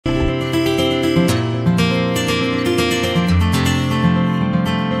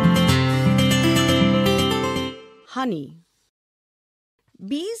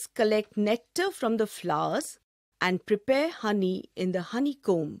Bees collect nectar from the flowers and prepare honey in the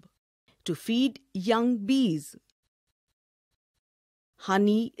honeycomb to feed young bees.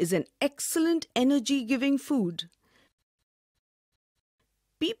 Honey is an excellent energy-giving food.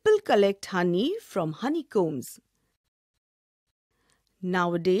 People collect honey from honeycombs.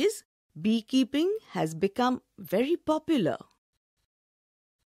 Nowadays, beekeeping has become very popular.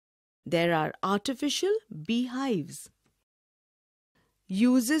 There are artificial beehives.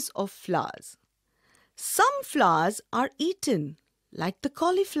 Uses of flowers. Some flowers are eaten, like the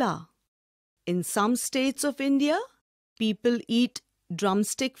cauliflower. In some states of India, people eat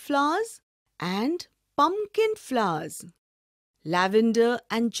drumstick flowers and pumpkin flowers. Lavender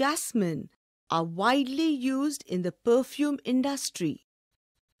and jasmine are widely used in the perfume industry.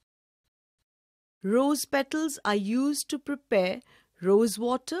 Rose petals are used to prepare rose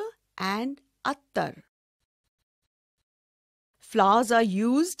water and attar. Flowers are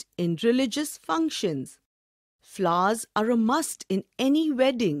used in religious functions. Flowers are a must in any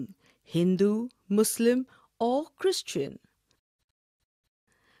wedding, Hindu, Muslim, or Christian.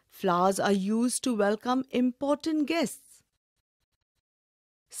 Flowers are used to welcome important guests.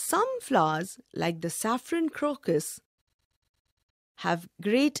 Some flowers, like the saffron crocus, have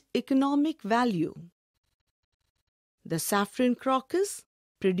great economic value. The saffron crocus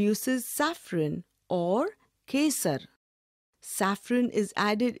produces saffron or kesar. Saffron is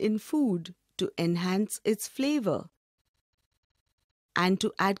added in food to enhance its flavor and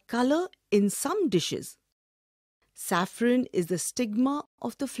to add color in some dishes. Saffron is the stigma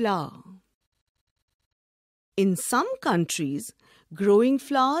of the flower. In some countries, growing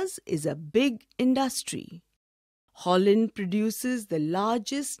flowers is a big industry. Holland produces the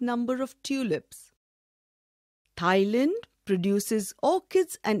largest number of tulips. Thailand produces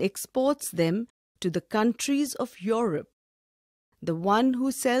orchids and exports them to the countries of Europe. The one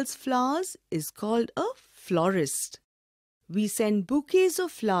who sells flowers is called a florist. We send bouquets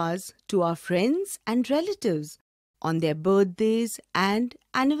of flowers to our friends and relatives on their birthdays and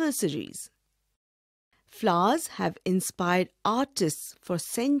anniversaries. Flowers have inspired artists for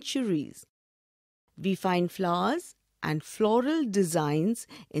centuries. We find flowers and floral designs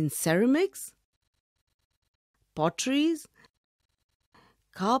in ceramics, potteries,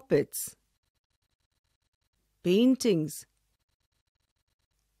 carpets, paintings,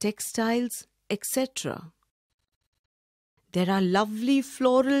 textiles, etc. There are lovely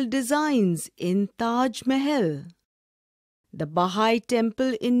floral designs in Taj Mahal. The Baha'i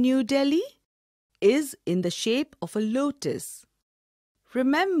temple in New Delhi is in the shape of a lotus.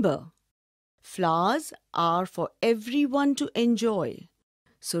 Remember, flowers are for everyone to enjoy.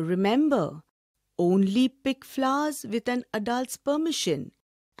 So remember, only pick flowers with an adult's permission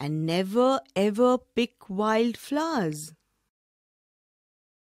and never ever pick wild flowers.